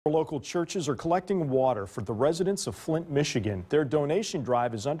Local churches are collecting water for the residents of Flint, Michigan. Their donation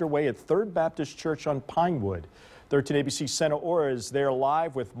drive is underway at Third Baptist Church on Pinewood. 13 ABC Senna Ora is there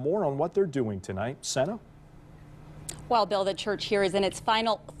live with more on what they're doing tonight. Senna? Well, Bill, the church here is in its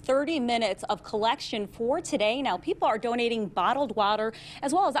final 30 minutes of collection for today. Now, people are donating bottled water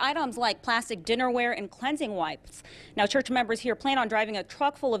as well as items like plastic dinnerware and cleansing wipes. Now, church members here plan on driving a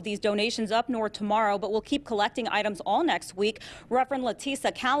truck full of these donations up north tomorrow, but will keep collecting items all next week. Reverend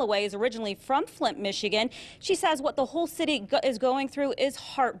Letisa Calloway is originally from Flint, Michigan. She says what the whole city is going through is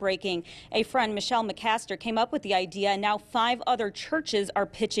heartbreaking. A friend, Michelle McCaster, came up with the idea, and now 5 other churches are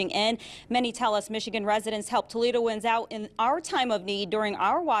pitching in. Many tell us Michigan residents helped Toledoans out in our time of need during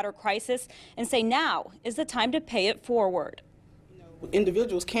our water crisis and say now is the time to pay it forward.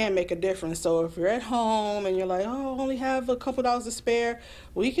 Individuals can make a difference. So if you're at home and you're like, oh, I only have a couple dollars to spare,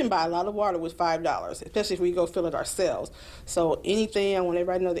 we can buy a lot of water with $5, especially if we go fill it ourselves. So anything, I want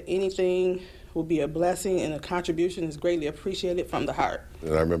everybody to know that anything will be a blessing, and a contribution is greatly appreciated from the heart.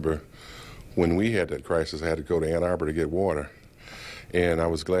 And I remember when we had that crisis, I had to go to Ann Arbor to get water. And I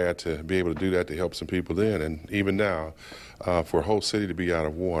was glad to be able to do that to help some people then. And even now, for a whole city to be out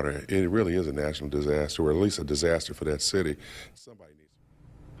of water, it really is a national disaster, or at least a disaster for that city. Somebody needs.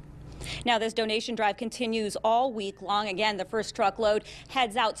 Now, this donation drive continues all week long. Again, the first truckload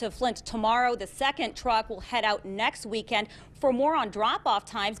heads out to Flint tomorrow. The second truck will head out next weekend. For more on drop-off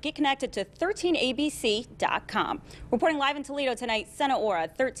times, get connected to 13abc.com. Reporting live in Toledo tonight, Senna Ora,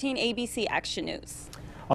 13 ABC Action News.